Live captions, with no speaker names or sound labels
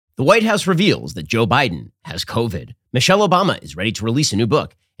The White House reveals that Joe Biden has COVID. Michelle Obama is ready to release a new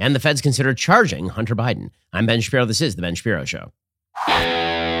book, and the feds consider charging Hunter Biden. I'm Ben Shapiro. This is The Ben Shapiro Show.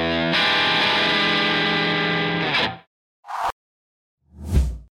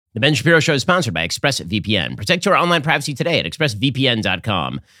 The Ben Shapiro Show is sponsored by ExpressVPN. Protect your online privacy today at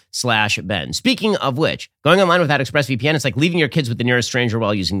expressvpn.com/Ben. Speaking of which, going online without ExpressVPN, it's like leaving your kids with the nearest stranger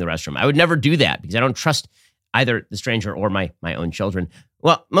while using the restroom. I would never do that because I don't trust either the stranger or my own children.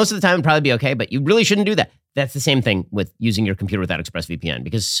 Well, most of the time it'd probably be okay, but you really shouldn't do that. That's the same thing with using your computer without ExpressVPN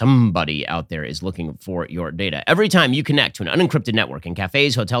because somebody out there is looking for your data. Every time you connect to an unencrypted network in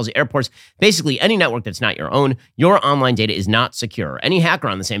cafes, hotels, airports, basically any network that's not your own, your online data is not secure. Any hacker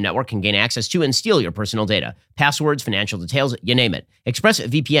on the same network can gain access to and steal your personal data. Passwords, financial details, you name it.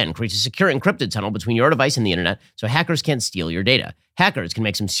 ExpressVPN creates a secure encrypted tunnel between your device and the internet so hackers can't steal your data. Hackers can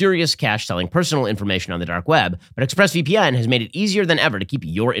make some serious cash selling personal information on the dark web, but ExpressVPN has made it easier than ever to keep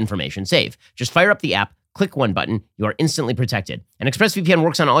your information safe. Just fire up the app, click one button, you are instantly protected. And ExpressVPN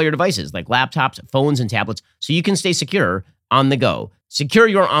works on all your devices like laptops, phones, and tablets, so you can stay secure on the go. Secure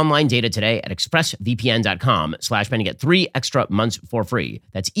your online data today at expressvpn.com/Ben and get 3 extra months for free.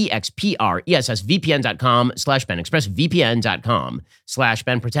 That's expressvpn.com/Ben.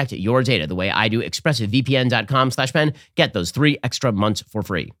 expressvpn.com/Ben. Protect your data the way I do. expressvpn.com/Ben. Get those 3 extra months for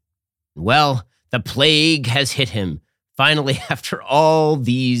free. Well, the plague has hit him. Finally, after all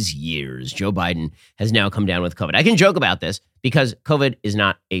these years, Joe Biden has now come down with COVID. I can joke about this because COVID is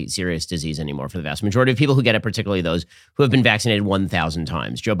not a serious disease anymore for the vast majority of people who get it, particularly those who have been vaccinated 1,000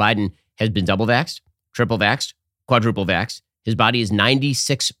 times. Joe Biden has been double vaxxed, triple vaxxed, quadruple vaxxed. His body is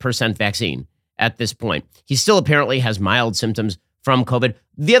 96% vaccine at this point. He still apparently has mild symptoms from COVID.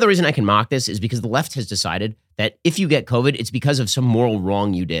 The other reason I can mock this is because the left has decided that if you get COVID, it's because of some moral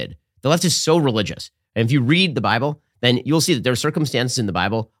wrong you did. The left is so religious. And if you read the Bible, then you'll see that there are circumstances in the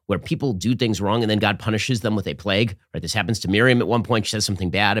Bible where people do things wrong and then God punishes them with a plague. Right? This happens to Miriam at one point. She says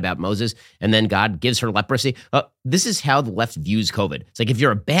something bad about Moses, and then God gives her leprosy. This is how the left views COVID. It's like if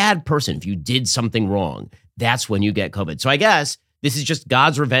you're a bad person, if you did something wrong, that's when you get COVID. So I guess this is just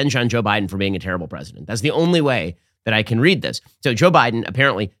God's revenge on Joe Biden for being a terrible president. That's the only way that I can read this. So Joe Biden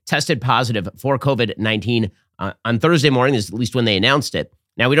apparently tested positive for COVID-19 on Thursday morning, is at least when they announced it.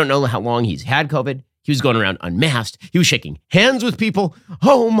 Now, we don't know how long he's had COVID. He was going around unmasked. He was shaking hands with people.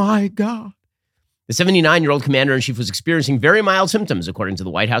 Oh, my God. The 79-year-old commander-in-chief was experiencing very mild symptoms, according to the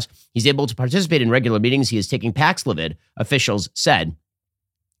White House. He's able to participate in regular meetings. He is taking Paxlovid, officials said.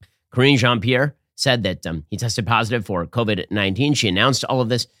 Karine Jean-Pierre said that he tested positive for COVID-19. She announced all of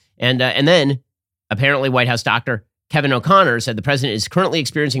this. And then, apparently, White House doctor Kevin O'Connor said the president is currently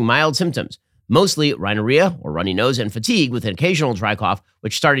experiencing mild symptoms, mostly rhinorrhea or runny nose and fatigue with an occasional dry cough,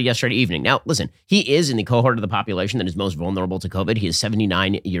 which started yesterday evening. Now, listen, he is in the cohort of the population that is most vulnerable to COVID. He is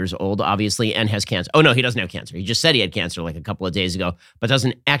 79 years old, obviously, and has cancer. Oh, no, he doesn't have cancer. He just said he had cancer like a couple of days ago, but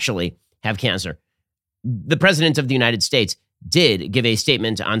doesn't actually have cancer. The president of the United States did give a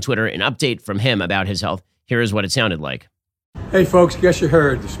statement on Twitter, an update from him about his health. Here is what it sounded like. Hey, folks, guess you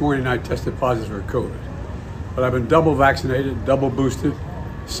heard this morning I tested positive for COVID, but I've been double vaccinated, double boosted.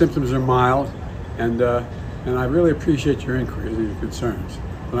 Symptoms are mild. And I really appreciate your inquiries and your concerns.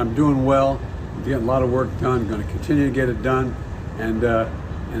 But I'm doing well. I'm getting a lot of work done. I'm going to continue to get it done. And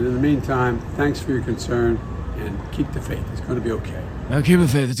in the meantime, thanks for your concern and keep the faith. It's going to be okay. I'll keep the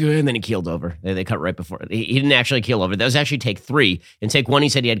faith. It's good. And then he keeled over. They cut right before. He didn't actually keel over. That was actually take 3. In take 1, he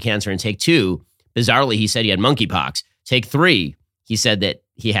said he had cancer. In take 2, bizarrely, he said he had monkeypox. Take 3, he said that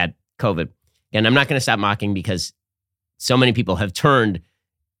he had COVID. And I'm not going to stop mocking because so many people have turned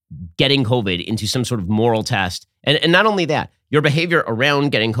getting COVID into some sort of moral test. And not only that, your behavior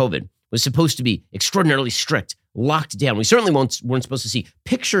around getting COVID was supposed to be extraordinarily strict, locked down. We certainly weren't supposed to see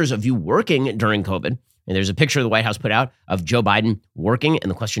pictures of you working during COVID. And there's a picture the White House put out of Joe Biden working. And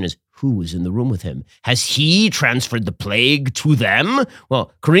the question is, who was in the room with him? Has he transferred the plague to them?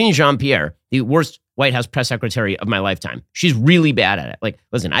 Well, Karine Jean-Pierre, the worst White House press secretary of my lifetime. She's really bad at it. Like,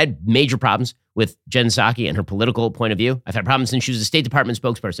 listen, I had major problems with Jen Psaki and her political point of view. I've had problems since she was a State Department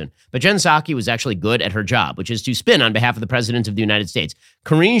spokesperson. But Jen Psaki was actually good at her job, which is to spin on behalf of the President of the United States.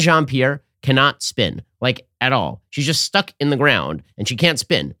 Karine Jean-Pierre cannot spin, like, at all. She's just stuck in the ground, and she can't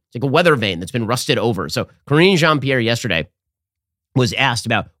spin. It's like a weather vane that's been rusted over. So Karine Jean-Pierre yesterday was asked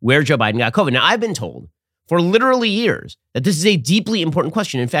about where Joe Biden got COVID. Now, I've been told for literally years that this is a deeply important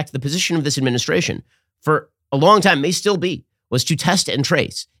question. In fact, the position of this administration for a long time may still be was to test and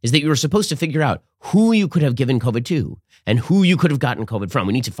trace, is that you were supposed to figure out who you could have given COVID to and who you could have gotten COVID from.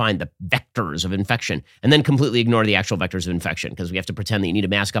 We need to find the vectors of infection and then completely ignore the actual vectors of infection, because we have to pretend that you need a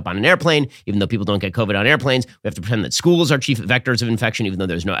mask up on an airplane, even though people don't get COVID on airplanes. We have to pretend that schools are chief vectors of infection, even though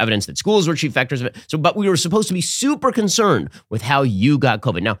there's no evidence that schools were chief vectors of it. But we were supposed to be super concerned with how you got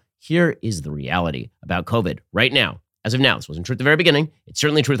COVID. Now, here is the reality about COVID right now. As of now, this wasn't true at the very beginning. It's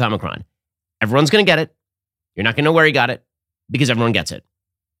certainly true with Omicron. Everyone's going to get it. You're not going to know where he got it because everyone gets it.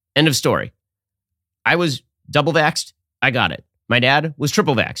 End of story. I was double vaxxed. I got it. My dad was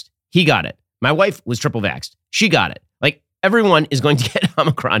triple vaxxed. He got it. My wife was triple vaxxed. She got it. Like, everyone is going to get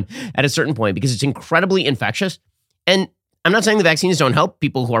Omicron at a certain point because it's incredibly infectious. And I'm not saying the vaccines don't help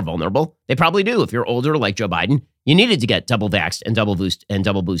people who are vulnerable. They probably do. If you're older, like Joe Biden, you needed to get double vaxxed and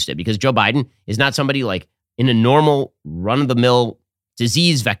double boosted because Joe Biden is not somebody like in a normal run-of-the-mill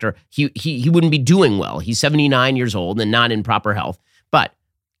disease vector. He wouldn't be doing well. He's 79 years old and not in proper health. But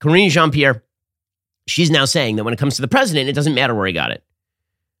Karine Jean-Pierre, she's now saying that when it comes to the president, it doesn't matter where he got it.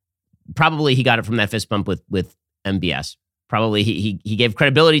 Probably he got it from that fist bump with MBS. Probably he gave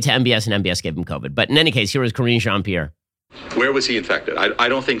credibility to MBS and MBS gave him COVID. But in any case, here was Karine Jean-Pierre. Where was he infected? I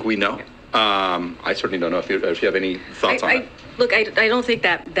don't think we know. I certainly don't know if you have any thoughts on it. Look, I don't think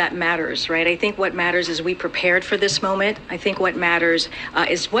that matters, right? I think what matters is we prepared for this moment. I think what matters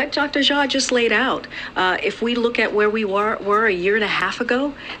is what Dr. Jha just laid out. If we look at where we were a year and a half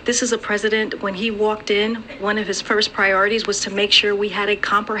ago, this is a president, when he walked in, one of his first priorities was to make sure we had a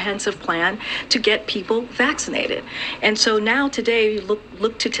comprehensive plan to get people vaccinated. And so now today,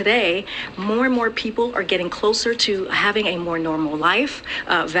 look to today, more and more people are getting closer to having a more normal life.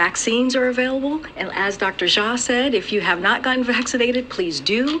 Vaccines are available. And as Dr. Jha said, if you have not gotten vaccinated, please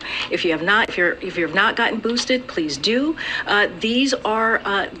do. If you have not, if you have not gotten boosted, please do. These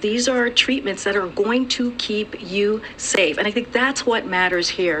are treatments that are going to keep you safe. And I think that's what matters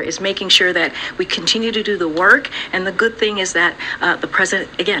here, is making sure that we continue to do the work. And the good thing is that the president,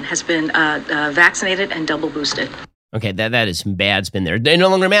 again, has been vaccinated and double boosted. Okay, that is some bad spin there. It no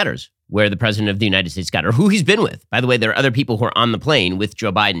longer matters where the president of the United States got it or who he's been with. By the way, there are other people who are on the plane with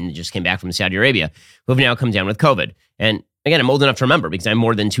Joe Biden that just came back from Saudi Arabia who have now come down with COVID. And again, I'm old enough to remember because I'm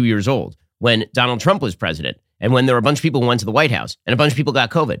more than 2 years old when Donald Trump was president and when there were a bunch of people who went to the White House and a bunch of people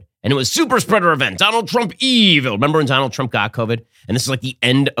got COVID. And it was super spreader event, Donald Trump evil. Remember when Donald Trump got COVID? And this is like the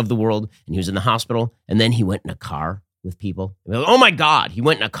end of the world. And he was in the hospital and then he went in a car with people. Oh my God, he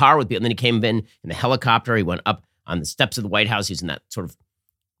went in a car with people. And then he came in the helicopter. He went up on the steps of the White House. He's in that sort of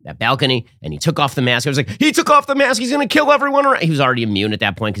that balcony and he took off the mask. I was like, he took off the mask. He's going to kill everyone around. He was already immune at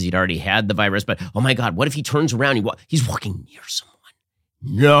that point because he'd already had the virus. But oh my God, what if he turns around? He's walking near someone.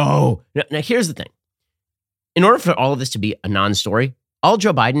 No. Now, here's the thing. In order for all of this to be a non-story, all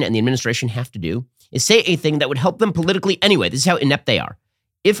Joe Biden and the administration have to do is say a thing that would help them politically anyway. This is how inept they are.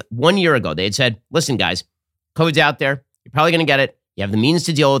 If 1 year ago they had said, listen, guys, COVID's out there. You're probably going to get it. You have the means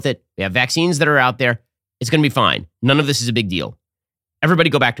to deal with it. We have vaccines that are out there. It's going to be fine. None of this is a big deal.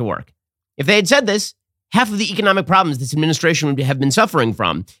 Everybody go back to work. If they had said this, half of the economic problems this administration would have been suffering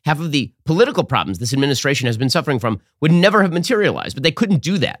from, half of the political problems this administration has been suffering from would never have materialized. But they couldn't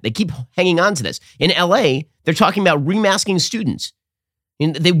do that. They keep hanging on to this. In LA, they're talking about remasking students.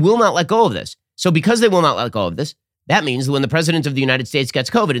 And they will not let go of this. So because they will not let go of this, that means that when the president of the United States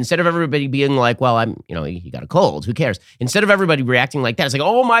gets COVID, instead of everybody being like, well, he got a cold, who cares? Instead of everybody reacting like that, it's like,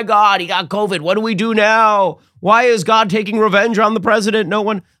 oh my God, he got COVID. What do we do now? Why is God taking revenge on the president? No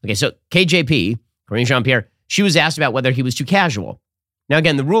one. Okay, so KJP, Karine Jean-Pierre, she was asked about whether he was too casual. Now,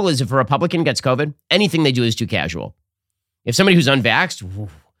 again, the rule is if a Republican gets COVID, anything they do is too casual. If somebody who's unvaxxed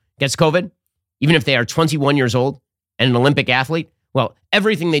gets COVID, even if they are 21 years old and an Olympic athlete, well,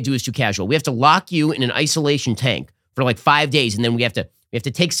 everything they do is too casual. We have to lock you in an isolation tank for like 5 days, and then we have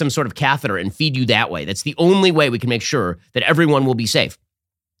to take some sort of catheter and feed you that way. That's the only way we can make sure that everyone will be safe.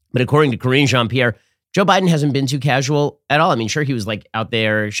 But according to Karine Jean-Pierre, Joe Biden hasn't been too casual at all. I mean, sure, he was like out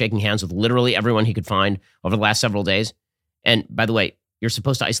there shaking hands with literally everyone he could find over the last several days. And by the way, you're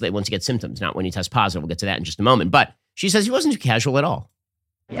supposed to isolate once you get symptoms, not when you test positive. We'll get to that in just a moment. But she says he wasn't too casual at all.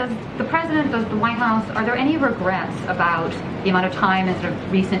 Does the White House, are there any regrets about the amount of time in sort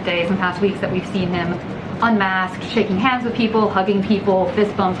of recent days and past weeks that we've seen him unmasked, shaking hands with people, hugging people,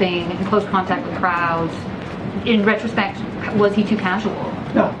 fist bumping, in close contact with crowds? In retrospect, was he too casual?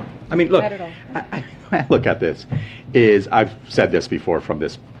 No. I mean, look, I look at this is, I've said this before from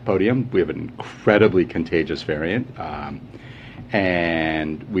this podium, we have an incredibly contagious variant,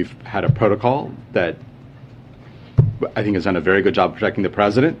 and we've had a protocol that I think has done a very good job protecting the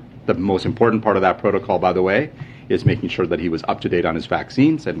president. The most important part of that protocol, by the way, is making sure that he was up to date on his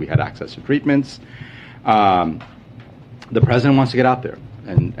vaccines and we had access to treatments. the president wants to get out there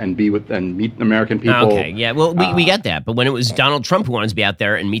and meet American people. Okay, yeah, well, we get that. But when it was Donald Trump who wanted to be out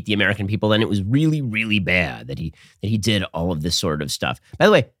there and meet the American people, then it was really, really bad that he did all of this sort of stuff. By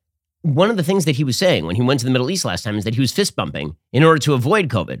the way, one of the things that he was saying when he went to the Middle East last time is that he was fist bumping in order to avoid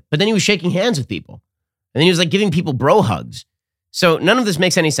COVID. But then he was shaking hands with people. And then he was like giving people bro hugs. So none of this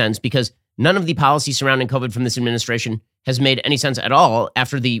makes any sense because none of the policy surrounding COVID from this administration has made any sense at all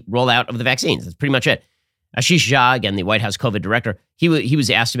after the rollout of the vaccines. That's pretty much it. Ashish Jha, again, the White House COVID director, he was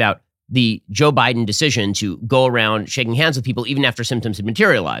asked about the Joe Biden decision to go around shaking hands with people even after symptoms had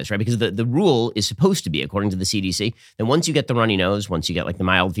materialized, right? Because the rule is supposed to be, according to the CDC, that once you get the runny nose, once you get like the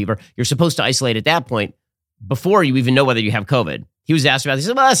mild fever, you're supposed to isolate at that point before you even know whether you have COVID. He was asked about it. He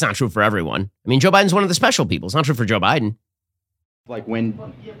said, well, that's not true for everyone. I mean, Joe Biden's one of the special people. It's not true for Joe Biden. Like when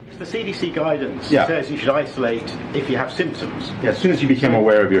the CDC guidance says you should isolate if you have symptoms. Yeah, as soon as you became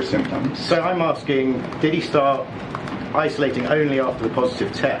aware of your symptoms. So I'm asking, did he start isolating only after the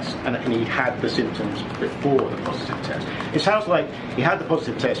positive test and he had the symptoms before the positive test? It sounds like he had the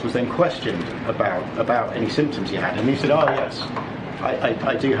positive test, was then questioned about any symptoms he had, and he said, oh yes,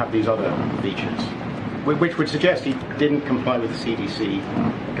 I do have these other features, which would suggest he didn't comply with the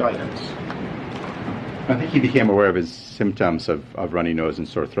CDC guidance. I think he became aware of his symptoms of runny nose and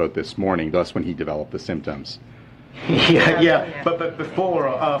sore throat this morning. That's when he developed the symptoms. Yeah. But before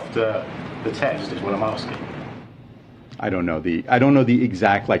or after the test is what I'm asking. I don't know the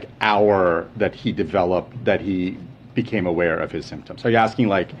exact like hour that he became aware of his symptoms. Are you asking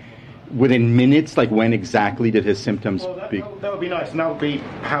like within minutes, like when exactly did his symptoms be? That would be nice, and that would be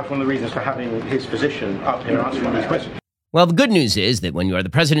perhaps one of the reasons for having his physician up here answering these questions. Well, the good news is that when you are the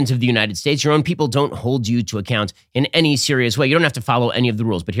president of the United States, your own people don't hold you to account in any serious way. You don't have to follow any of the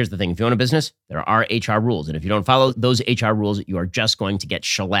rules. But here's the thing. If you own a business, there are HR rules. And if you don't follow those HR rules, you are just going to get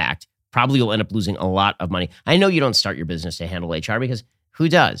shellacked. Probably you'll end up losing a lot of money. I know you don't start your business to handle HR because who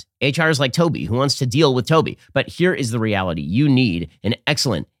does? HR is like Toby. Who wants to deal with Toby? But here is the reality. You need an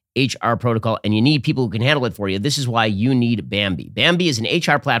excellent HR protocol, and you need people who can handle it for you. This is why you need Bambee. Bambee is an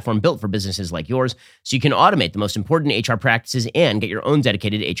HR platform built for businesses like yours, so you can automate the most important HR practices and get your own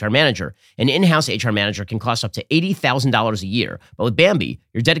dedicated HR manager. An in-house HR manager can cost up to $80,000 a year, but with Bambee,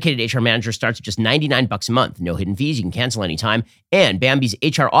 your dedicated HR manager starts at just $99 a month. No hidden fees, you can cancel anytime, and Bambee's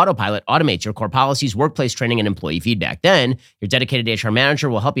HR Autopilot automates your core policies, workplace training, and employee feedback. Then, your dedicated HR manager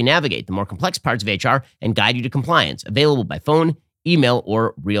will help you navigate the more complex parts of HR and guide you to compliance. Available by phone, email,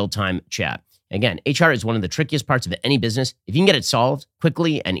 or real-time chat. Again, HR is one of the trickiest parts of any business. If you can get it solved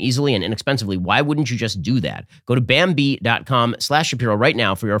quickly and easily and inexpensively, why wouldn't you just do that? Go to Bambee.com/Shapiro right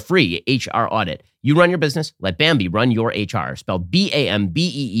now for your free HR audit. You run your business, let Bambee run your HR. Spelled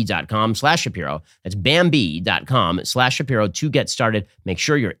BAMBEE.com/Shapiro. That's Bambee.com/Shapiro to get started. Make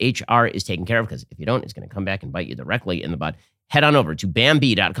sure your HR is taken care of, because if you don't, it's going to come back and bite you directly in the butt. Head on over to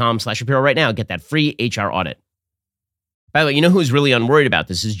Bambee.com/Shapiro right now. Get that free HR audit. By the way, you know who's really unworried about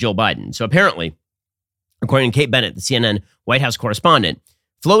this is Joe Biden. So apparently, according to Kate Bennett, the CNN White House correspondent,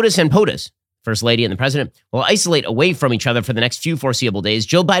 FLOTUS and POTUS, First Lady and the President, will isolate away from each other for the next few foreseeable days.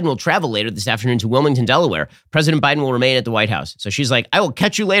 Joe Biden will travel later this afternoon to Wilmington, Delaware. President Biden will remain at the White House. So she's like, I will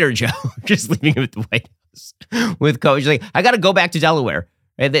catch you later, Joe. Just leaving him at the White House with Coach. She's like, I got to go back to Delaware.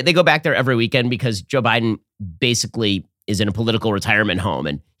 Right? They go back there every weekend because Joe Biden basically is in a political retirement home,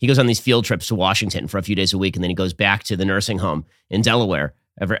 and he goes on these field trips to Washington for a few days a week, and then he goes back to the nursing home in Delaware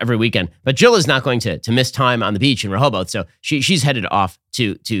every weekend. But Jill is not going to miss time on the beach in Rehoboth, so she's headed off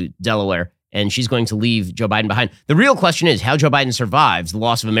to Delaware, and she's going to leave Joe Biden behind. The real question is how Joe Biden survives the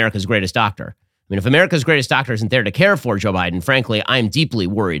loss of America's greatest doctor. I mean, if America's greatest doctor isn't there to care for Joe Biden, frankly, I'm deeply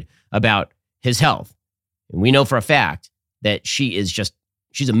worried about his health. And we know for a fact that she's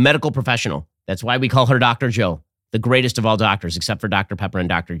a medical professional. That's why we call her Dr. Jill, the greatest of all doctors, except for Dr. Pepper and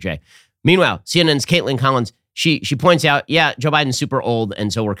Dr. J. Meanwhile, CNN's Caitlin Collins, she points out, yeah, Joe Biden's super old,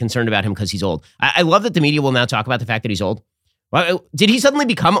 and so we're concerned about him because he's old. I love that the media will now talk about the fact that he's old. Well, did he suddenly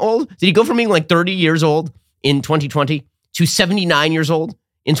become old? Did he go from being like 30 years old in 2020 to 79 years old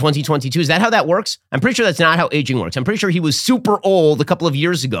in 2022? Is that how that works? I'm pretty sure that's not how aging works. I'm pretty sure he was super old a couple of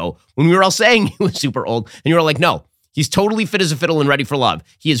years ago when we were all saying he was super old, and you were like, no. He's totally fit as a fiddle and ready for love.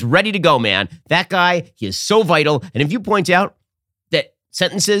 He is ready to go, man. That guy, he is so vital. And if you point out that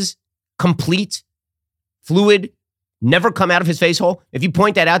sentences, complete, fluid, never come out of his face hole, if you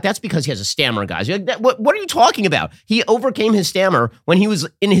point that out, that's because he has a stammer, guys. You're like, what are you talking about? He overcame his stammer when he was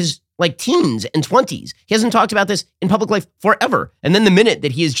in his teens and 20s. He hasn't talked about this in public life forever. And then the minute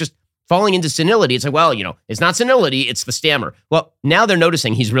that he is just falling into senility, it's like, well, it's not senility, it's the stammer. Well, now they're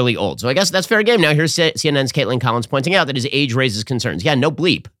noticing he's really old. So I guess that's fair game. Now here's CNN's Caitlin Collins pointing out that his age raises concerns. Yeah, no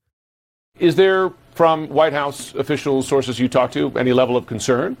bleep. Is there from White House official sources you talk to, any level of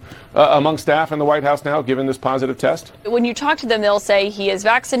concern among staff in the White House now, given this positive test? When you talk to them, they'll say he is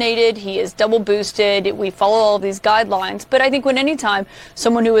vaccinated, he is double boosted, we follow all of these guidelines. But I think when anytime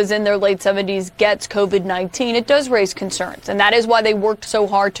someone who is in their late 70s gets COVID-19, it does raise concerns. And that is why they worked so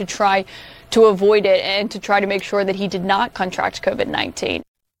hard to try to avoid it and to try to make sure that he did not contract COVID-19.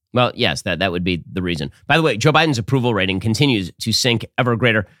 Well, yes, that would be the reason. By the way, Joe Biden's approval rating continues to sink ever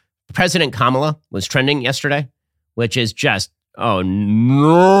greater. President Kamala was trending yesterday, which is just, oh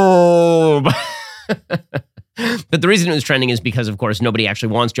no. But the reason it was trending is because, of course, nobody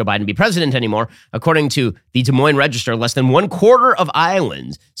actually wants Joe Biden to be president anymore. According to the Des Moines Register, less than 1/4 of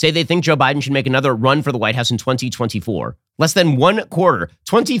Iowans say they think Joe Biden should make another run for the White House in 2024. Less than 1/4.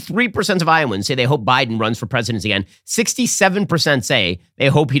 23% of Iowans say they hope Biden runs for president again. 67% say they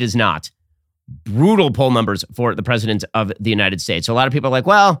hope he does not. Brutal poll numbers for the president of the United States. So a lot of people are like,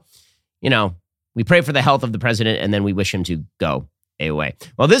 well, you know, we pray for the health of the president and then we wish him to go away.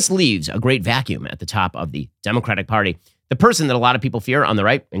 Well, this leaves a great vacuum at the top of the Democratic Party. The person that a lot of people fear on the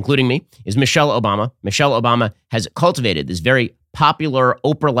right, including me, is Michelle Obama. Michelle Obama has cultivated this very popular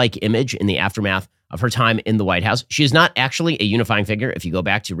Oprah-like image in the aftermath of her time in the White House. She is not actually a unifying figure. If you go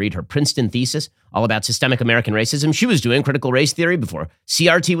back to read her Princeton thesis all about systemic American racism, she was doing critical race theory before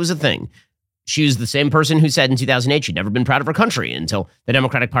CRT was a thing. She was the same person who said in 2008 she'd never been proud of her country until the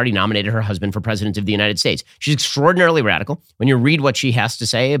Democratic Party nominated her husband for president of the United States. She's extraordinarily radical. When you read what she has to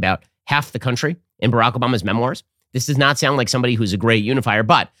say about half the country in Barack Obama's memoirs, this does not sound like somebody who's a great unifier,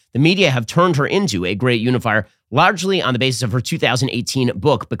 but the media have turned her into a great unifier, largely on the basis of her 2018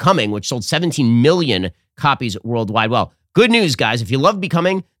 book, Becoming, which sold 17 million copies worldwide. Well, good news, guys. If you love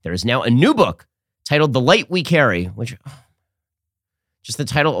Becoming, there is now a new book titled The Light We Carry, which... just the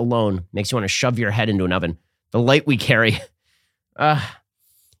title alone makes you want to shove your head into an oven. The Light We Carry. Yeah,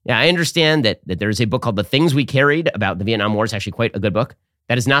 I understand that there's a book called The Things We Carried about the Vietnam War. It's actually quite a good book.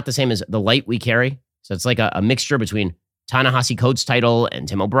 That is not the same as The Light We Carry. So it's like a mixture between Ta-Nehisi Coates' title and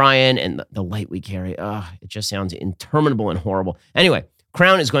Tim O'Brien and The Light We Carry. It just sounds interminable and horrible. Anyway,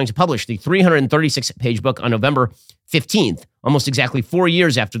 Crown is going to publish the 336-page book on November 15th, almost exactly 4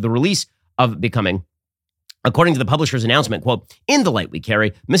 years after the release of Becoming. According to the publisher's announcement, quote, "In The Light We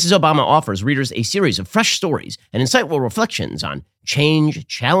Carry, Mrs. Obama offers readers a series of fresh stories and insightful reflections on change,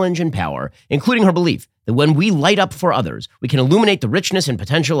 challenge, and power, including her belief that when we light up for others, we can illuminate the richness and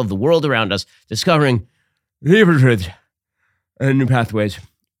potential of the world around us, discovering deeper truths and new pathways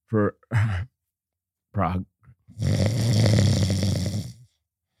for Prague."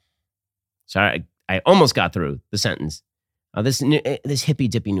 Sorry, I almost got through the sentence. This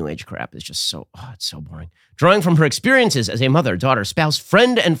hippy-dippy New Age crap is just it's so boring. Drawing from her experiences as a mother, daughter, spouse,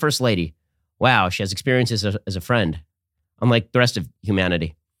 friend, and first lady. Wow, she has experiences as a friend, unlike the rest of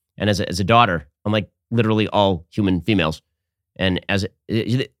humanity. And as a daughter, unlike literally all human females. And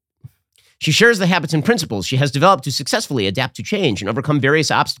she shares the habits and principles she has developed to successfully adapt to change and overcome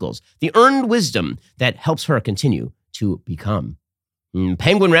various obstacles. The earned wisdom that helps her continue to become.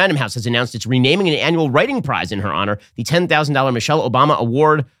 Penguin Random House has announced it's renaming an annual writing prize in her honor, the $10,000 Michelle Obama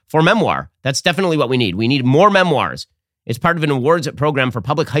Award for Memoir. That's definitely what we need. We need more memoirs. It's part of an awards program for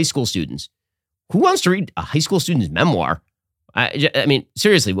public high school students. Who wants to read a high school student's memoir? I mean,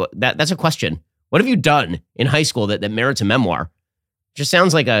 seriously, that's a question. What have you done in high school that merits a memoir? Just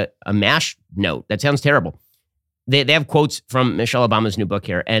sounds like a MASH note. That sounds terrible. They have quotes from Michelle Obama's new book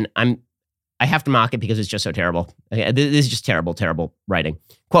here, and I have to mock it because it's just so terrible. This is just terrible, terrible writing.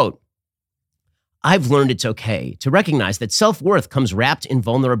 Quote, "I've learned it's okay to recognize that self-worth comes wrapped in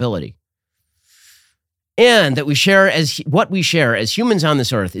vulnerability. And that what we share as humans on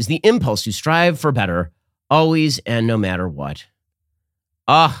this earth is the impulse to strive for better, always and no matter what."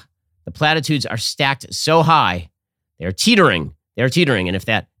 The platitudes are stacked so high, they're teetering. They're teetering. And if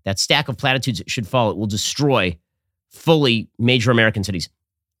that stack of platitudes should fall, it will destroy fully major American cities.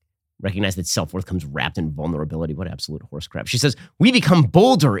 Recognize that self-worth comes wrapped in vulnerability. What absolute horse crap. She says, "We become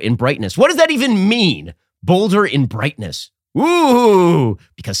bolder in brightness." What does that even mean? Bolder in brightness. Ooh,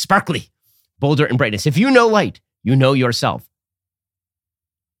 because sparkly. Bolder in brightness. If you know light, you know yourself.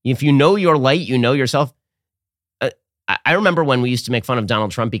 If you know your light, you know yourself. I remember when we used to make fun of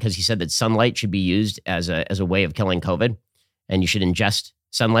Donald Trump because he said that sunlight should be used as a way of killing COVID, and you should ingest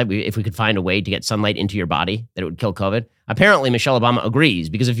sunlight. If we could find a way to get sunlight into your body, that it would kill COVID. Apparently, Michelle Obama agrees,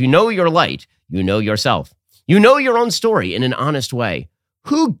 because if you know your light, you know yourself. You know your own story in an honest way.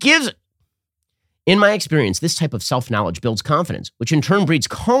 Who gives? In my experience, this type of self-knowledge builds confidence, which in turn breeds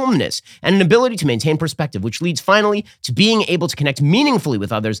calmness and an ability to maintain perspective, which leads finally to being able to connect meaningfully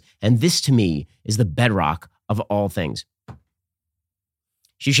with others. And this, to me, is the bedrock of all things.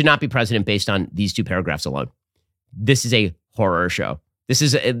 She should not be president based on these 2 paragraphs alone. This is a horror show. This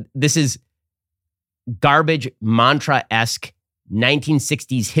is garbage, mantra-esque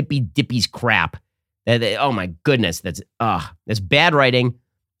 1960s hippie dippies crap. Oh my goodness, that's bad writing.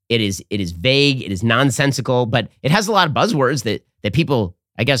 It is vague, it is nonsensical, but it has a lot of buzzwords that people,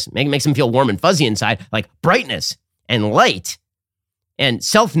 I guess, makes them feel warm and fuzzy inside, like brightness and light and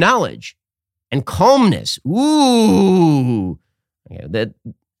self-knowledge and calmness. Ooh.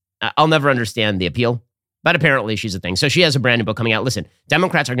 I'll never understand the appeal, but apparently she's a thing. So she has a brand new book coming out. Listen,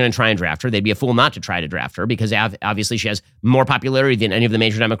 Democrats are going to try and draft her. They'd be a fool not to try to draft her because obviously she has more popularity than any of the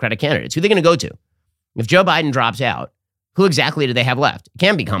major Democratic candidates. Who are they going to go to? If Joe Biden drops out, who exactly do they have left? It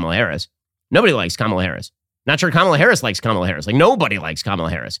can't be Kamala Harris. Nobody likes Kamala Harris. Not sure Kamala Harris likes Kamala Harris. Like, nobody likes Kamala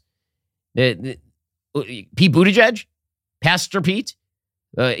Harris. Pete Buttigieg? Pastor Pete?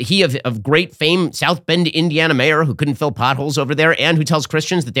 He of great fame, South Bend, Indiana mayor who couldn't fill potholes over there and who tells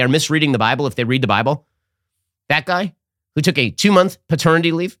Christians that they are misreading the Bible if they read the Bible. That guy who took a 2-month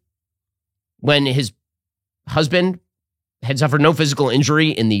paternity leave when his husband had suffered no physical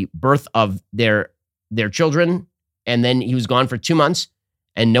injury in the birth of their children, and then he was gone for 2 months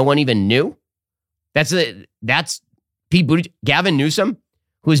and no one even knew. That's Pete Buttigieg. Gavin Newsom,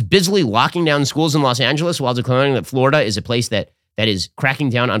 who is busily locking down schools in Los Angeles while declaring that Florida is a place that is cracking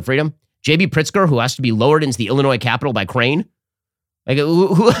down on freedom. J.B. Pritzker, who has to be lowered into the Illinois Capitol by crane. Like,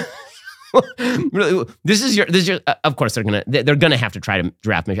 who this is your. Of course, they're gonna have to try to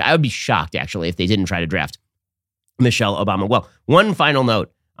draft Michelle. I would be shocked actually if they didn't try to draft Michelle Obama. Well, one final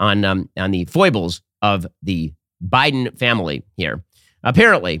note on the foibles of the Biden family here.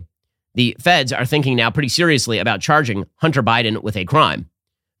 Apparently, the feds are thinking now pretty seriously about charging Hunter Biden with a crime.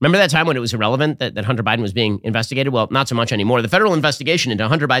 Remember that time when it was irrelevant that Hunter Biden was being investigated? Well, not so much anymore. The federal investigation into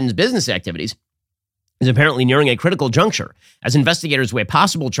Hunter Biden's business activities is apparently nearing a critical juncture as investigators weigh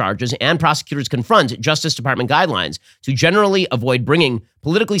possible charges and prosecutors confront Justice Department guidelines to generally avoid bringing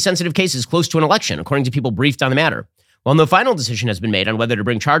politically sensitive cases close to an election, according to people briefed on the matter. While no final decision has been made on whether to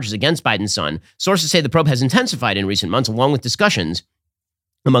bring charges against Biden's son, sources say the probe has intensified in recent months, along with discussions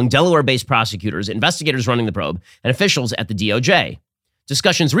among Delaware-based prosecutors, investigators running the probe, and officials at the DOJ.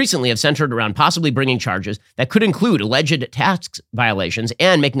 Discussions recently have centered around possibly bringing charges that could include alleged tax violations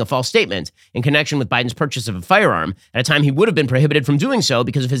and making a false statement in connection with Biden's purchase of a firearm at a time he would have been prohibited from doing so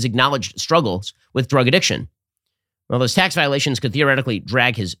because of his acknowledged struggles with drug addiction. Well, those tax violations could theoretically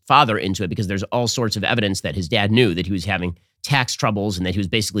drag his father into it because there's all sorts of evidence that his dad knew that he was having tax troubles and that he was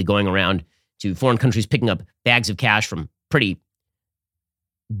basically going around to foreign countries picking up bags of cash from pretty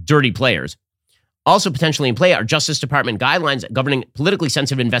dirty players. Also potentially in play are Justice Department guidelines governing politically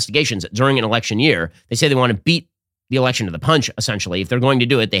sensitive investigations during an election year. They say they want to beat the election to the punch, essentially. If they're going to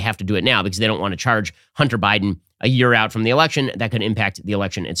do it, they have to do it now because they don't want to charge Hunter Biden a year out from the election. That could impact the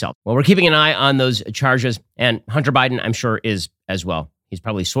election itself. Well, we're keeping an eye on those charges, and Hunter Biden, I'm sure, is as well. He's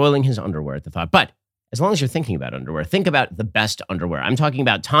probably soiling his underwear at the thought. But as long as you're thinking about underwear, think about the best underwear. I'm talking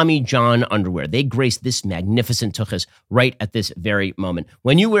about Tommy John underwear. They grace this magnificent tuchus right at this very moment.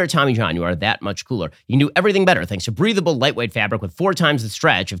 When you wear Tommy John, you are that much cooler. You can do everything better thanks to breathable, lightweight fabric with 4 times the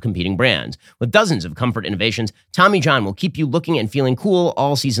stretch of competing brands. With dozens of comfort innovations, Tommy John will keep you looking and feeling cool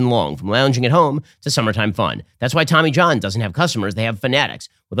all season long, from lounging at home to summertime fun. That's why Tommy John doesn't have customers, they have fanatics.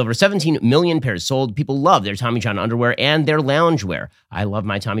 With over 17 million pairs sold, people love their Tommy John underwear and their loungewear. I love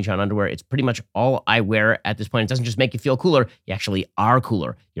my Tommy John underwear. It's pretty much all I wear at this point. It doesn't just make you feel cooler. You actually are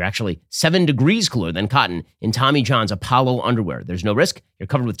cooler. You're actually 7 degrees cooler than cotton in Tommy John's Apollo underwear. There's no risk. You're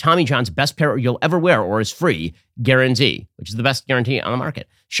covered with Tommy John's best pair you'll ever wear or is free guarantee, which is the best guarantee on the market.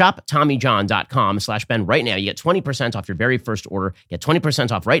 Shop TommyJohn.com/Ben right now. You get 20% off your very first order. Get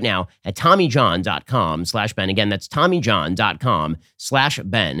 20% off right now at TommyJohn.com/Ben. Again, that's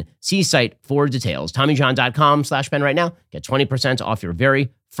TommyJohn.com/Ben. See site for details. TommyJohn.com/Ben right now. Get 20% off your very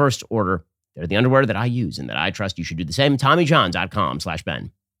first order. They're the underwear that I use and that I trust. You should do the same.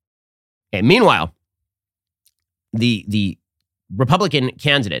 TommyJohn.com/Ben. Okay, meanwhile, the Republican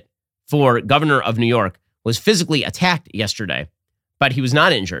candidate for governor of New York was physically attacked yesterday, but he was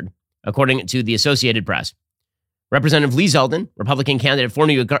not injured, according to the Associated Press. Representative Lee Zeldin, Republican candidate for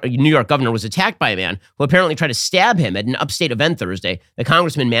New York governor, was attacked by a man who apparently tried to stab him at an upstate event Thursday. The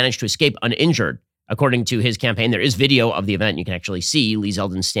congressman managed to escape uninjured, according to his campaign. There is video of the event. You can actually see Lee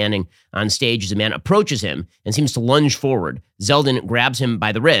Zeldin standing on stage as a man approaches him and seems to lunge forward. Zeldin grabs him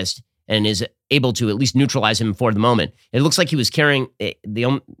by the wrist and is able to at least neutralize him for the moment. It looks like he was carrying it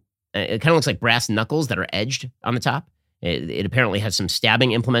kind of looks like brass knuckles that are edged on the top. It apparently has some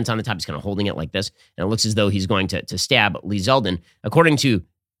stabbing implements on the top. He's kind of holding it like this, and it looks as though he's going to stab Lee Zeldin. According to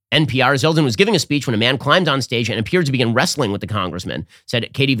NPR, Zeldin was giving a speech when a man climbed on stage and appeared to begin wrestling with the congressman,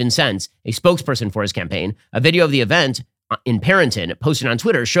 said Katie Vincennes, a spokesperson for his campaign. A video of the event in Parenton, posted on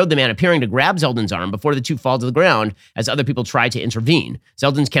Twitter, showed the man appearing to grab Zeldin's arm before the two fall to the ground as other people tried to intervene.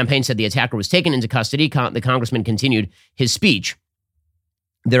 Zeldin's campaign said the attacker was taken into custody. The congressman continued his speech.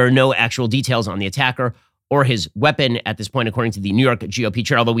 There are no actual details on the attacker or his weapon at this point, according to the New York GOP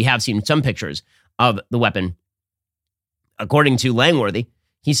chair, although we have seen some pictures of the weapon. According to Langworthy,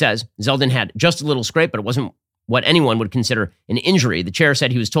 he says Zeldin had just a little scrape, but it wasn't what anyone would consider an injury. The chair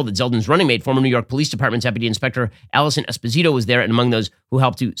said he was told that Zeldin's running mate, former New York Police Department Deputy Inspector Allison Esposito, was there and among those who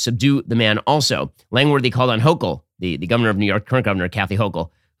helped to subdue the man also. Langworthy called on Hochul, the governor of New York, current governor Kathy Hochul,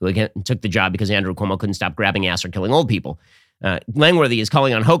 who again took the job because Andrew Cuomo couldn't stop grabbing ass or killing old people. Langworthy is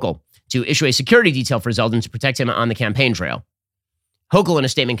calling on Hochul to issue a security detail for Zeldin to protect him on the campaign trail. Hochul, in a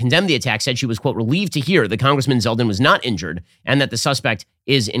statement, condemned the attack, said she was, quote, relieved to hear that Congressman Zeldin was not injured and that the suspect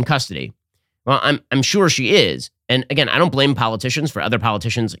is in custody. Well, I'm sure she is. And again, I don't blame politicians for other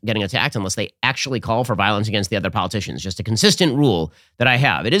politicians getting attacked unless they actually call for violence against the other politicians. Just a consistent rule that I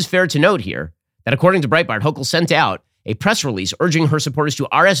have. It is fair to note here that according to Breitbart, Hochul sent out a press release urging her supporters to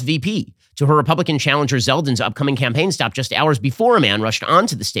RSVP to her Republican challenger Zeldin's upcoming campaign stop just hours before a man rushed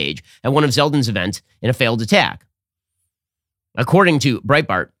onto the stage at one of Zeldin's events in a failed attack. According to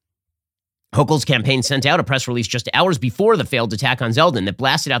Breitbart, Hochul's campaign sent out a press release just hours before the failed attack on Zeldin that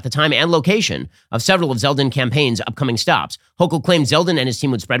blasted out the time and location of several of Zeldin campaign's upcoming stops. Hochul claimed Zeldin and his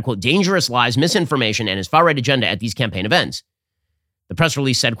team would spread, quote, dangerous lies, misinformation, and his far-right agenda at these campaign events. The press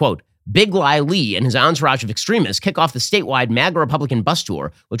release said, quote, Big Lie Lee and his entourage of extremists kick off the statewide MAGA Republican bus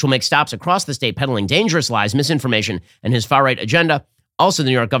tour, which will make stops across the state peddling dangerous lies, misinformation, and his far-right agenda. Also, the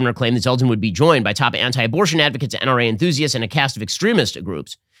New York governor claimed that Zeldin would be joined by top anti-abortion advocates, NRA enthusiasts, and a cast of extremist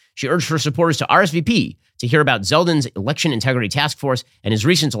groups. She urged her supporters to RSVP to hear about Zeldin's election integrity task force and his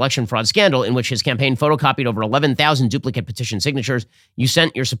recent election fraud scandal in which his campaign photocopied over 11,000 duplicate petition signatures. You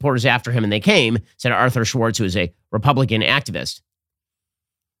sent your supporters after him and they came, said Arthur Schwartz, who is a Republican activist.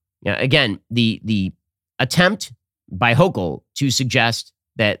 Now, again, the attempt by Hochul to suggest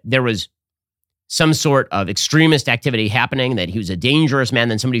that there was some sort of extremist activity happening, that he was a dangerous man,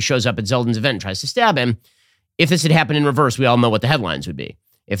 then somebody shows up at Zeldin's event and tries to stab him. If this had happened in reverse, we all know what the headlines would be.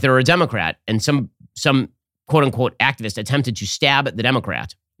 If there were a Democrat and some quote-unquote activist attempted to stab the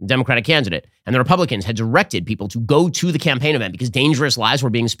Democratic candidate, and the Republicans had directed people to go to the campaign event because dangerous lies were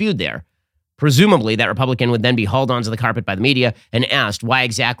being spewed there, presumably that Republican would then be hauled onto the carpet by the media and asked why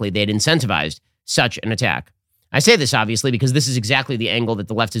exactly they had incentivized such an attack. I say this, obviously, because this is exactly the angle that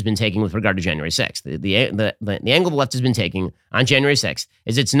the left has been taking with regard to January 6th. The angle the left has been taking on January 6th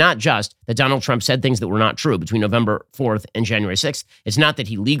is it's not just that Donald Trump said things that were not true between November 4th and January 6th. It's not that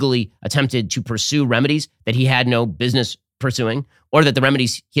he legally attempted to pursue remedies that he had no business pursuing, or that the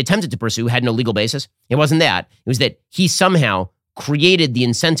remedies he attempted to pursue had no legal basis. It wasn't that. It was that he somehow created the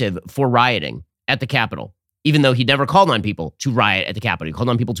incentive for rioting at the Capitol, even though he never called on people to riot at the Capitol. He called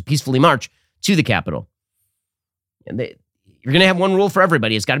on people to peacefully march to the Capitol. And you're going to have one rule for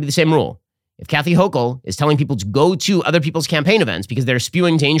everybody. It's got to be the same rule. If Kathy Hochul is telling people to go to other people's campaign events because they're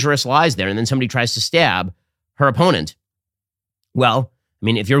spewing dangerous lies there, and then somebody tries to stab her opponent, well, I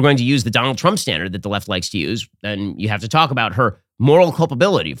mean, if you're going to use the Donald Trump standard that the left likes to use, then you have to talk about her moral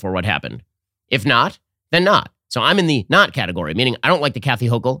culpability for what happened. If not, then not. So I'm in the not category, meaning I don't like that Kathy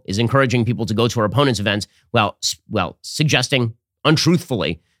Hochul is encouraging people to go to her opponent's events while suggesting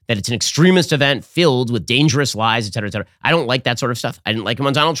untruthfully that it's an extremist event filled with dangerous lies, et cetera, et cetera. I don't like that sort of stuff. I didn't like it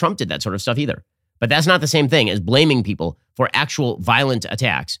when Donald Trump did that sort of stuff either. But that's not the same thing as blaming people for actual violent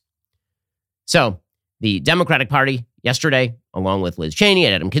attacks. So the Democratic Party yesterday, along with Liz Cheney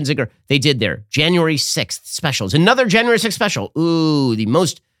and Adam Kinzinger, they did their January 6th specials. Another January 6th special. Ooh, the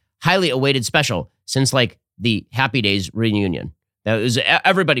most highly awaited special since like the Happy Days reunion.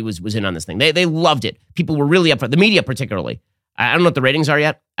 Everybody was in on this thing. They loved it. People were really up for it. The media particularly. I don't know what the ratings are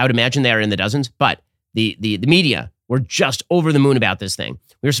yet. I would imagine they are in the dozens, but the media were just over the moon about this thing.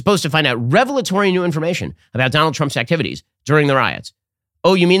 We were supposed to find out revelatory new information about Donald Trump's activities during the riots.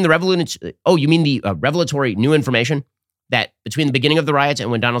 You mean the revelatory new information that between the beginning of the riots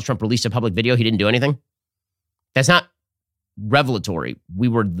and when Donald Trump released a public video, he didn't do anything? That's not revelatory. We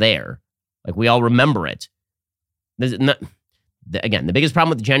were there. Like, we all remember it. Again, the biggest problem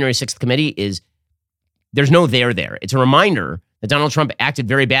with the January 6th committee is there's no there. It's a reminder that Donald Trump acted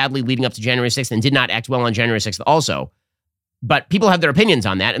very badly leading up to January 6th and did not act well on January 6th also. But people have their opinions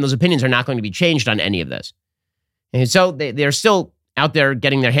on that, and those opinions are not going to be changed on any of this. And so they're still out there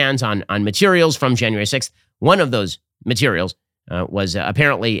getting their hands on materials from January 6th. One of those materials was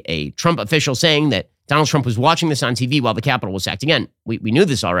apparently a Trump official saying that Donald Trump was watching this on TV while the Capitol was sacked. Again, we knew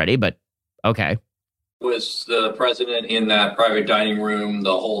this already, but okay. Was the president in that private dining room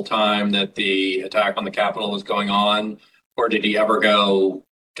the whole time that the attack on the Capitol was going on? Or did he ever go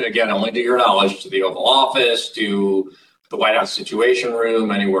to, again, only to your knowledge, to the Oval Office, to the White House Situation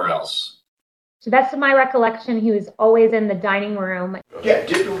Room, anywhere else? To the best of my recollection, he was always in the dining room. Yeah,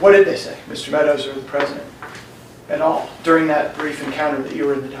 what did they say, Mr. Meadows or the president? And all during that brief encounter that you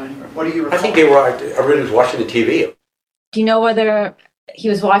were in the dining room? What do you recall? I think everybody was watching the TV. Do you know whether he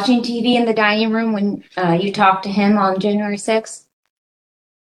was watching TV in the dining room when you talked to him on January 6th?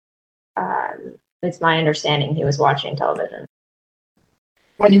 It's my understanding he was watching television.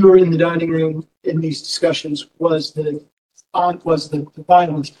 When you were in the dining room in these discussions, was the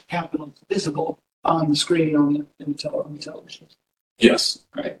violence Capitol visible on the screen on the television? Yes.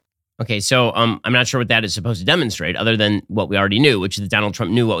 Right. Okay, so I'm not sure what that is supposed to demonstrate other than what we already knew, which is that Donald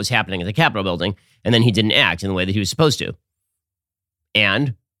Trump knew what was happening at the Capitol building, and then he didn't act in the way that he was supposed to.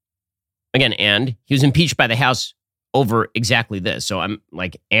 And he was impeached by the House over exactly this. So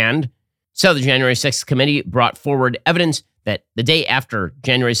So the January 6th committee brought forward evidence that the day after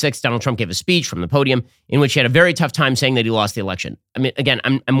January 6th, Donald Trump gave a speech from the podium in which he had a very tough time saying that he lost the election. I mean, again,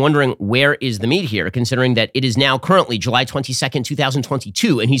 I'm wondering where is the meat here, considering that it is now currently July 22nd,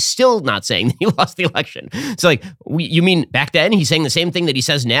 2022, and he's still not saying that he lost the election. So you mean back then he's saying the same thing that he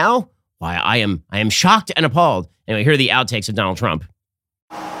says now? Why, I am shocked and appalled. Anyway, here are the outtakes of Donald Trump.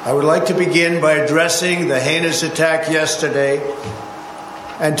 I would like to begin by addressing the heinous attack yesterday.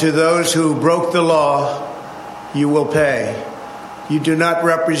 And to those who broke the law, you will pay. You do not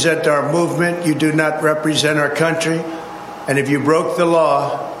represent our movement. You do not represent our country. And if you broke the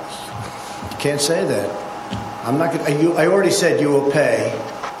law, you can't say that. I'm not going. I already said you will pay.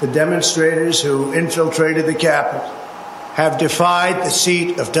 The demonstrators who infiltrated the Capitol have defied the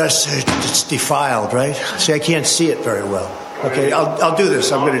seat of justice. It's defiled, right? See, I can't see it very well. Okay, I'll do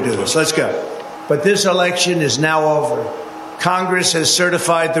this. I'm going to do this. Let's go. But this election is now over. Congress has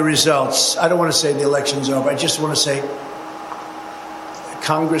certified the results. I don't want to say the election's over. I just want to say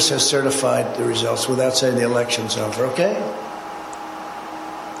Congress has certified the results without saying the election's over, okay?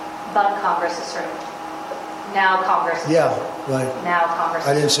 But Congress is certified. Now Congress is right. Now Congress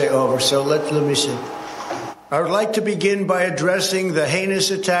I didn't say over, so let me see. I would like to begin by addressing the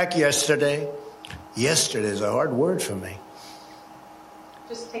heinous attack yesterday. Yesterday is a hard word for me.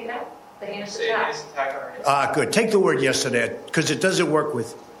 Just take it out. The heinous attack. Good. Take the word yesterday, because it doesn't work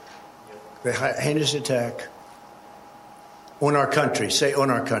with the heinous attack on our country. Say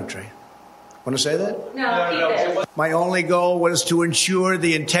on our country. Want to say that? No. My only goal was to ensure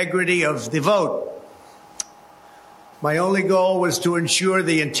the integrity of the vote. My only goal was to ensure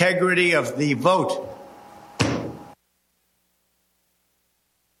the integrity of the vote.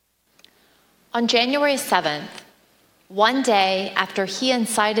 On January 7th, one day after he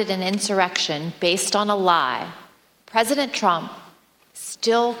incited an insurrection based on a lie, President Trump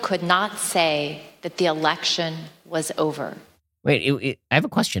still could not say that the election was over. Wait, I have a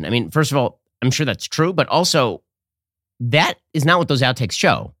question. I mean, first of all, I'm sure that's true, but also that is not what those outtakes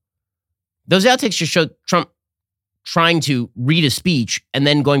show. Those outtakes just show Trump trying to read a speech and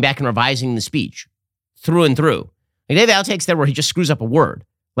then going back and revising the speech through and through. Like, they have outtakes there where he just screws up a word,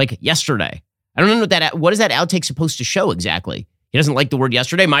 like yesterday. I don't know what is that outtake supposed to show exactly? He doesn't like the word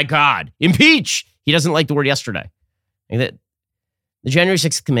yesterday? My God, impeach! He doesn't like the word yesterday. The January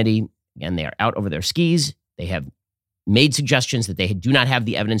 6th committee, again, they are out over their skis. They have made suggestions that they do not have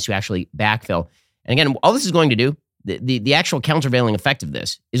the evidence to actually backfill. And again, all this is going to do, the actual countervailing effect of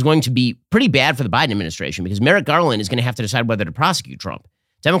this is going to be pretty bad for the Biden administration, because Merrick Garland is going to have to decide whether to prosecute Trump.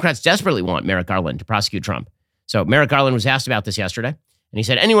 Democrats desperately want Merrick Garland to prosecute Trump. So Merrick Garland was asked about this yesterday. And he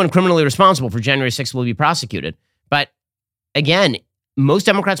said anyone criminally responsible for January 6th will be prosecuted. But again, most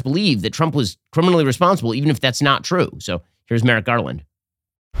Democrats believe that Trump was criminally responsible, even if that's not true. So here's Merrick Garland.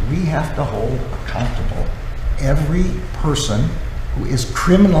 We have to hold accountable every person who is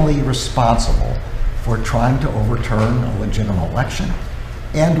criminally responsible for trying to overturn a legitimate election.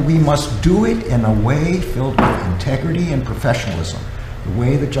 And we must do it in a way filled with integrity and professionalism, the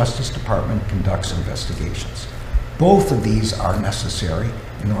way the Justice Department conducts investigations. Both of these are necessary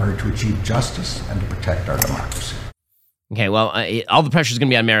in order to achieve justice and to protect our democracy. Okay, well, all the pressure is going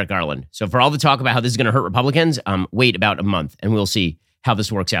to be on Merrick Garland. So for all the talk about how this is going to hurt Republicans, wait about a month and we'll see how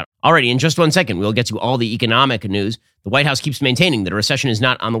this works out. Alrighty, in just 1 second, we'll get to all the economic news. The White House keeps maintaining that a recession is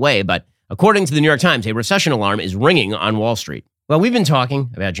not on the way, but according to the New York Times, a recession alarm is ringing on Wall Street. Well, we've been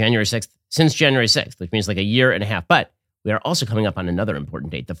talking about January 6th since January 6th, which means like a year and a half. But we are also coming up on another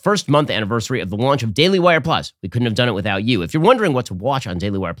important date, the first month anniversary of the launch of Daily Wire Plus. We couldn't have done it without you. If you're wondering what to watch on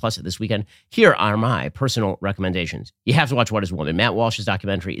Daily Wire Plus this weekend, here are my personal recommendations. You have to watch What is Woman? Matt Walsh's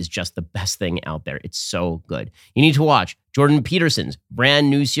documentary is just the best thing out there. It's so good. You need to watch Jordan Peterson's brand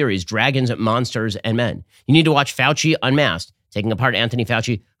new series, Dragons, Monsters, and Men. You need to watch Fauci Unmasked, taking apart Anthony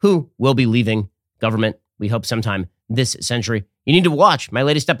Fauci, who will be leaving government, we hope sometime this century. You need to watch my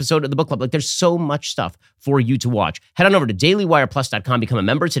latest episode of the book club. Like, there's so much stuff for you to watch. Head on over to dailywireplus.com, become a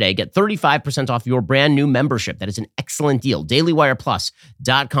member today, get 35% off your brand new membership. That is an excellent deal.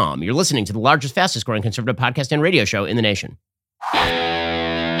 dailywireplus.com. You're listening to the largest, fastest growing conservative podcast and radio show in the nation.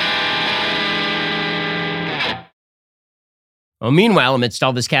 Well, meanwhile, amidst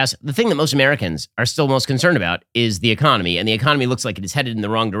all this chaos, the thing that most Americans are still most concerned about is the economy. And the economy looks like it is headed in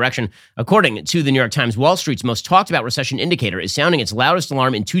the wrong direction. According to the New York Times, Wall Street's most talked about recession indicator is sounding its loudest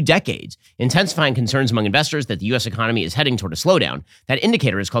alarm in 2 decades, intensifying concerns among investors that the U.S. economy is heading toward a slowdown. That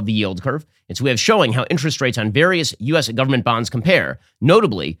indicator is called the yield curve. It's a way of showing how interest rates on various U.S. government bonds compare,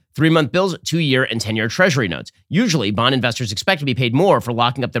 notably 3-month bills, 2-year and 10-year Treasury notes. Usually, bond investors expect to be paid more for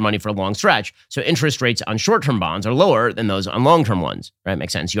locking up their money for a long stretch, so interest rates on short-term bonds are lower than those on long-term ones. Right?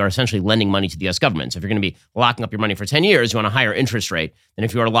 Makes sense. You are essentially lending money to the U.S. government. So if you're going to be locking up your money for 10 years, you want a higher interest rate than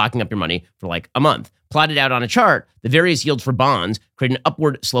if you are locking up your money for like a month. Plotted out on a chart, the various yields for bonds create an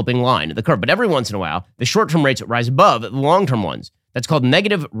upward sloping line of the curve. But every once in a while, the short-term rates rise above the long-term ones. That's called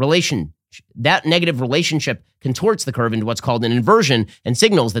negative relation. That negative relationship contorts the curve into what's called an inversion and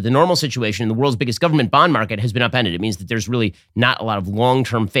signals that the normal situation in the world's biggest government bond market has been upended. It means that there's really not a lot of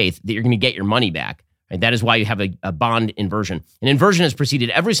long-term faith that you're going to get your money back. Right? That is why you have a bond inversion. An inversion has preceded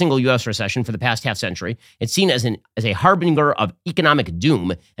every single U.S. recession for the past half century. It's seen as a harbinger of economic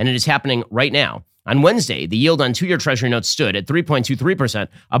doom, and it is happening right now. On Wednesday, the yield on 2-year Treasury notes stood at 3.23%,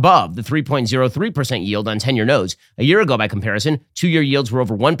 above the 3.03% yield on 10-year notes. A year ago, by comparison, 2-year yields were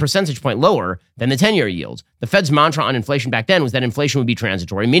over 1 percentage point lower than the 10-year yields. The Fed's mantra on inflation back then was that inflation would be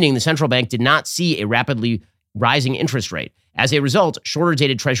transitory, meaning the central bank did not see a rapidly rising interest rate. As a result,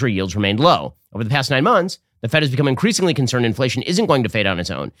 shorter-dated Treasury yields remained low. Over the past 9 months, the Fed has become increasingly concerned inflation isn't going to fade on its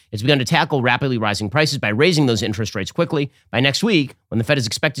own. It's begun to tackle rapidly rising prices by raising those interest rates quickly. By next week, when the Fed is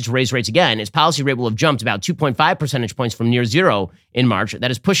expected to raise rates again, its policy rate will have jumped about 2.5 percentage points from near zero in March. That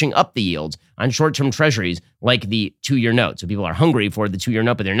is pushing up the yields on short-term treasuries like the 2-year note. So people are hungry for the 2-year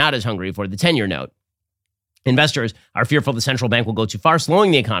note, but they're not as hungry for the 10-year note. Investors are fearful the central bank will go too far, slowing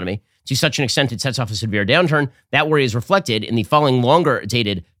the economy to such an extent it sets off a severe downturn. That worry is reflected in the falling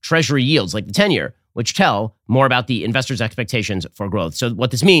longer-dated Treasury yields like the 10-year, which tell more about the investors' expectations for growth. So what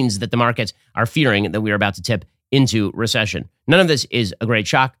this means is that the markets are fearing that we are about to tip into recession. None of this is a great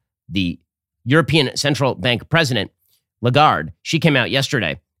shock. The European Central Bank president, Lagarde, she came out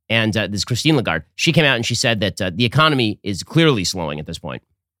yesterday, and this is Christine Lagarde. She came out and she said that the economy is clearly slowing at this point.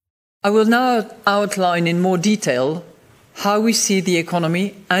 I will now outline in more detail how we see the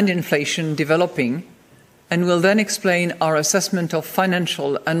economy and inflation developing, and will then explain our assessment of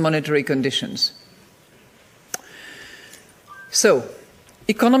financial and monetary conditions. So,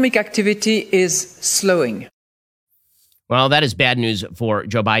 economic activity is slowing. Well, that is bad news for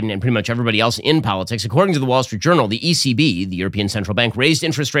Joe Biden and pretty much everybody else in politics. According to the Wall Street Journal, the ECB, the European Central Bank, raised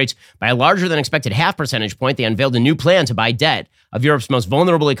interest rates by a larger than expected half percentage point. They unveiled a new plan to buy debt of Europe's most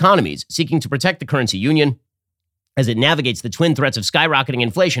vulnerable economies, seeking to protect the currency union as it navigates the twin threats of skyrocketing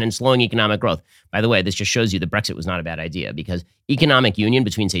inflation and slowing economic growth. By the way, this just shows you that Brexit was not a bad idea, because economic union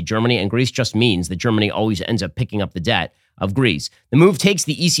between, say, Germany and Greece just means that Germany always ends up picking up the debt of Greece. The move takes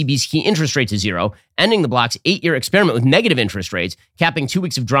the ECB's key interest rate to zero, ending the bloc's 8-year experiment with negative interest rates, capping 2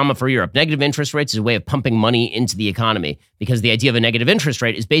 weeks of drama for Europe. Negative interest rates is a way of pumping money into the economy, because the idea of a negative interest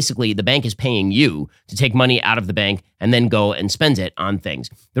rate is basically the bank is paying you to take money out of the bank and then go and spend it on things.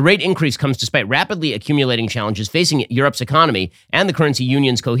 The rate increase comes despite rapidly accumulating challenges facing Europe's economy and the currency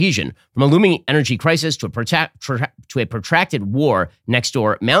union's cohesion, from a looming energy crisis to a protracted war next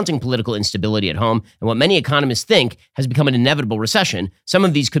door, mounting political instability at home, and what many economists think has become an inevitable recession. Some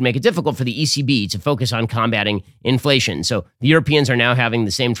of these could make it difficult for the ECB to focus on combating inflation. So the Europeans are now having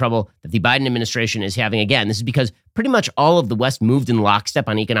the same trouble that the Biden administration is having again. This is because pretty much all of the West moved in lockstep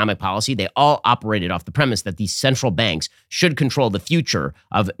on economic policy. They all operated off the premise that these central banks should control the future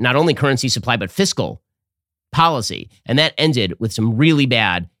of not only currency supply, but fiscal policy. And that ended with some really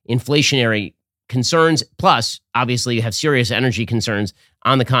bad inflationary concerns. Plus, obviously, you have serious energy concerns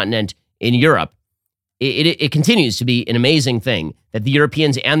on the continent in Europe. It continues to be an amazing thing that the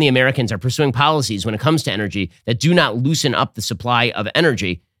Europeans and the Americans are pursuing policies when it comes to energy that do not loosen up the supply of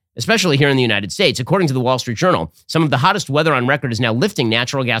energy. especially here in the United States. According to the Wall Street Journal, some of the hottest weather on record is now lifting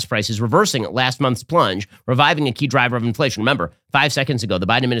natural gas prices, reversing last month's plunge, reviving a key driver of inflation. Remember, 5 seconds ago, the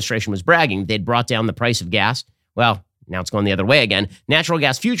Biden administration was bragging they'd brought down the price of gas. Well, now it's going the other way again. Natural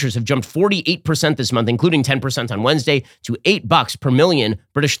gas futures have jumped 48% this month, including 10% on Wednesday, to $8 per million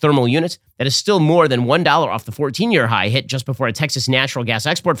British thermal units. That is still more than $1 off the 14-year high hit just before a Texas natural gas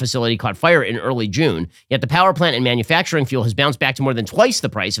export facility caught fire in early June. Yet the power plant and manufacturing fuel has bounced back to more than twice the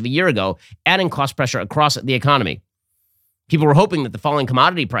price of a year ago, adding cost pressure across the economy. People were hoping that the falling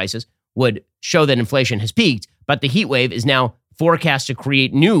commodity prices would show that inflation has peaked, but the heat wave is now forecast to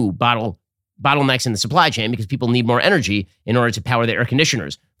create new bottlenecks in the supply chain because people need more energy in order to power their air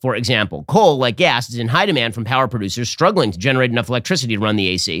conditioners. For example, coal, like gas, is in high demand from power producers struggling to generate enough electricity to run the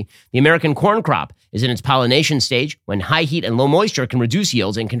AC. The American corn crop is in its pollination stage when high heat and low moisture can reduce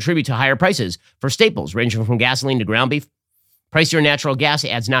yields and contribute to higher prices for staples ranging from gasoline to ground beef. Pricier natural gas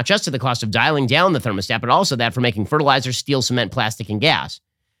adds not just to the cost of dialing down the thermostat, but also that for making fertilizer, steel, cement, plastic, and gas.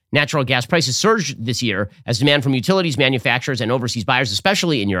 Natural gas prices surged this year as demand from utilities, manufacturers, and overseas buyers,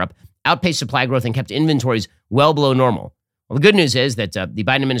 especially in Europe, outpaced supply growth and kept inventories well below normal. Well, the good news is that the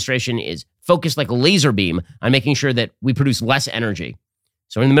Biden administration is focused like a laser beam on making sure that we produce less energy.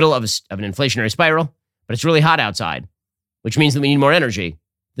 So we're in the middle of an inflationary spiral, but it's really hot outside, which means that we need more energy.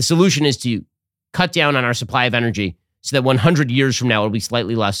 The solution is to cut down on our supply of energy so that 100 years from now, it'll be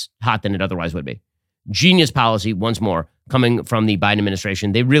slightly less hot than it otherwise would be. Genius policy, once more, coming from the Biden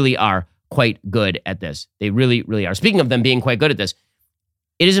administration. They really are quite good at this. They really, really are. Speaking of them being quite good at this,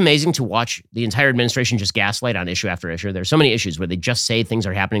 it is amazing to watch the entire administration just gaslight on issue after issue. There's so many issues where they just say things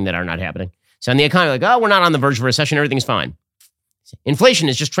are happening that are not happening. So on the economy, like, oh, we're not on the verge of a recession, everything's fine. Inflation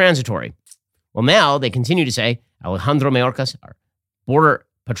is just transitory. Well, now they continue to say, Alejandro Mayorkas, our border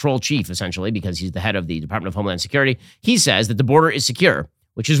patrol chief, essentially, because he's the head of the Department of Homeland Security, he says that the border is secure,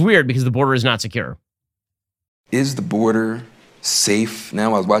 which is weird because the border is not secure. Is the border safe?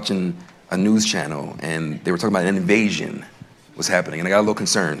 Now I was watching a news channel and they were talking about an invasion was happening, and I got a little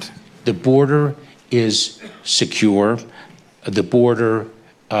concerned. The border is secure. The border,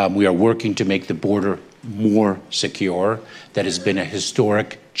 we are working to make the border more secure. That has been a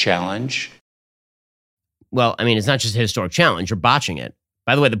historic challenge. Well, I mean, it's not just a historic challenge. You're botching it.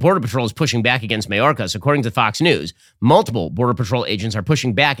 By the way, the Border Patrol is pushing back against Mayorkas. According to Fox News, multiple Border Patrol agents are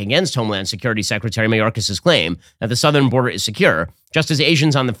pushing back against Homeland Security Secretary Mayorkas' claim that the southern border is secure, just as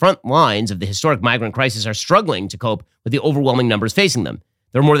Asians on the front lines of the historic migrant crisis are struggling to cope with the overwhelming numbers facing them.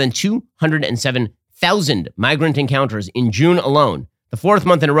 There are more than 207,000 migrant encounters in June alone, the fourth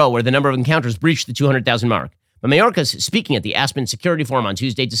month in a row where the number of encounters breached the 200,000 mark. But Mayorkas, speaking at the Aspen Security Forum on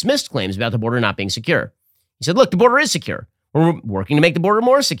Tuesday, dismissed claims about the border not being secure. He said, look, the border is secure. We're working to make the border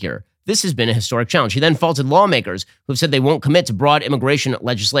more secure. This has been a historic challenge. He then faulted lawmakers who have said they won't commit to broad immigration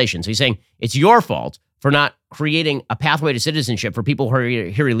legislation. So he's saying it's your fault for not creating a pathway to citizenship for people who are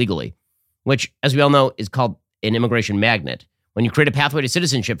here illegally, which, as we all know, is called an immigration magnet. When you create a pathway to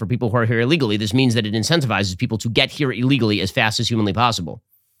citizenship for people who are here illegally, this means that it incentivizes people to get here illegally as fast as humanly possible.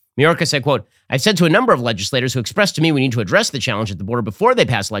 Mayorkas said, quote, I've said to a number of legislators who expressed to me we need to address the challenge at the border before they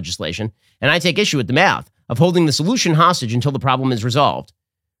pass legislation, and I take issue with the math of holding the solution hostage until the problem is resolved.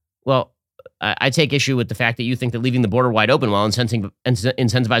 Well, I take issue with the fact that you think that leaving the border wide open while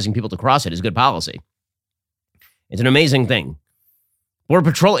incentivizing people to cross it is good policy. It's an amazing thing.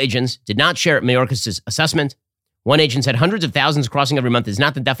 Border Patrol agents did not share Mayorkas' assessment. One agent said hundreds of thousands crossing every month is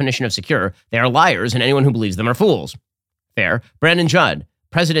not the definition of secure. They are liars, and anyone who believes them are fools. Fair. Brandon Judd,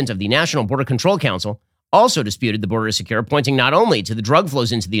 president of the National Border Control Council, also disputed the border is secure, pointing not only to the drug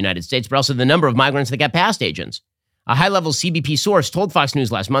flows into the United States, but also the number of migrants that get past agents. A high-level CBP source told Fox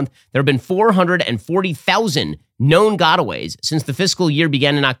News last month there have been 440,000 known gotaways since the fiscal year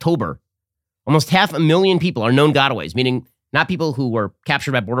began in October. Almost 500,000 people are known gotaways, meaning not people who were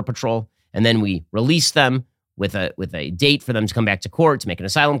captured by Border Patrol and then we released them with a date for them to come back to court to make an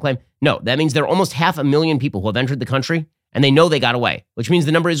asylum claim. No, that means there are almost 500,000 people who have entered the country and they know they got away, which means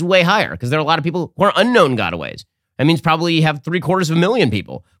the number is way higher because there are a lot of people who are unknown gotaways. That means probably you have 750,000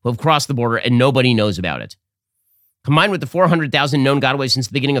 people who have crossed the border and nobody knows about it. Combined with the 400,000 known gotaways since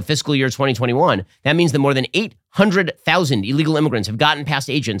the beginning of fiscal year 2021, that means that more than 800,000 illegal immigrants have gotten past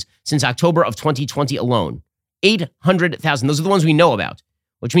agents since October of 2020 alone. 800,000. Those are the ones we know about,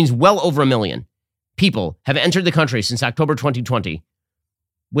 which means well over 1 million people have entered the country since October 2020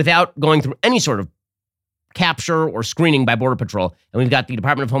 without going through any sort of capture or screening by Border Patrol. And we've got the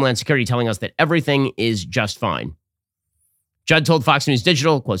Department of Homeland Security telling us that everything is just fine. Judd told Fox News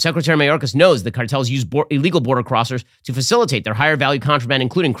Digital, quote, Secretary Mayorkas knows the cartels use illegal border crossers to facilitate their higher value contraband,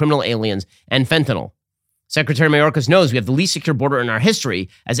 including criminal aliens and fentanyl. Secretary Mayorkas knows we have the least secure border in our history,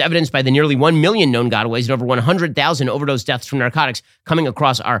 as evidenced by the nearly 1 million known gotaways and over 100,000 overdose deaths from narcotics coming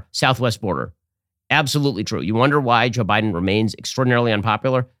across our southwest border. Absolutely true. You wonder why Joe Biden remains extraordinarily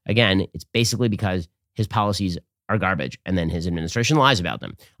unpopular? Again, it's basically because his policies are garbage, and then his administration lies about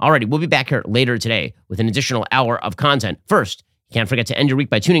them. Alrighty, we'll be back here later today with an additional hour of content. First, you can't forget to end your week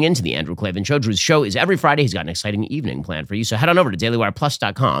by tuning in to The Andrew Klavan Show. Drew's show is every Friday. He's got an exciting evening planned for you, so head on over to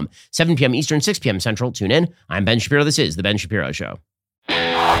DailyWirePlus.com, 7 p.m. Eastern, 6 p.m. Central. Tune in. I'm Ben Shapiro. This is The Ben Shapiro Show.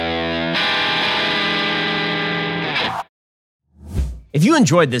 If you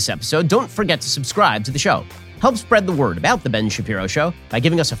enjoyed this episode, don't forget to subscribe to the show. Help spread the word about The Ben Shapiro Show by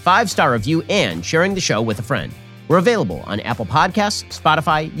giving us a 5-star review and sharing the show with a friend. We're available on Apple Podcasts,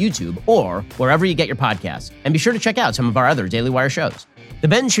 Spotify, YouTube, or wherever you get your podcasts. And be sure to check out some of our other Daily Wire shows. The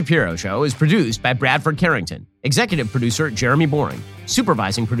Ben Shapiro Show is produced by Bradford Carrington, executive producer Jeremy Boring,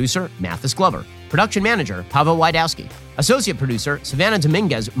 supervising producer Mathis Glover, production manager Pavel Wydowski, associate producer Savannah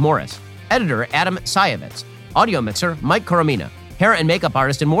Dominguez Morris, editor Adam Sayevitz, audio mixer Mike Coromina, hair and makeup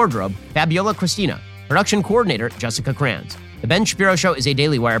artist and wardrobe Fabiola Cristina, production coordinator Jessica Kranz. The Ben Shapiro Show is a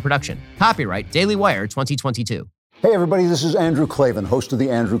Daily Wire production. Copyright Daily Wire 2022. Hey everybody, this is Andrew Klavan, host of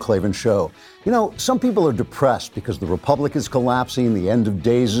The Andrew Klavan Show. You know, some people are depressed because the republic is collapsing, the end of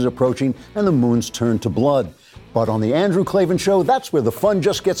days is approaching, and the moon's turned to blood. But on The Andrew Klavan Show, that's where the fun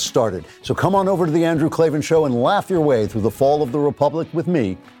just gets started. So come on over to The Andrew Klavan Show and laugh your way through the fall of the republic with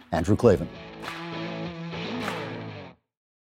me, Andrew Klavan.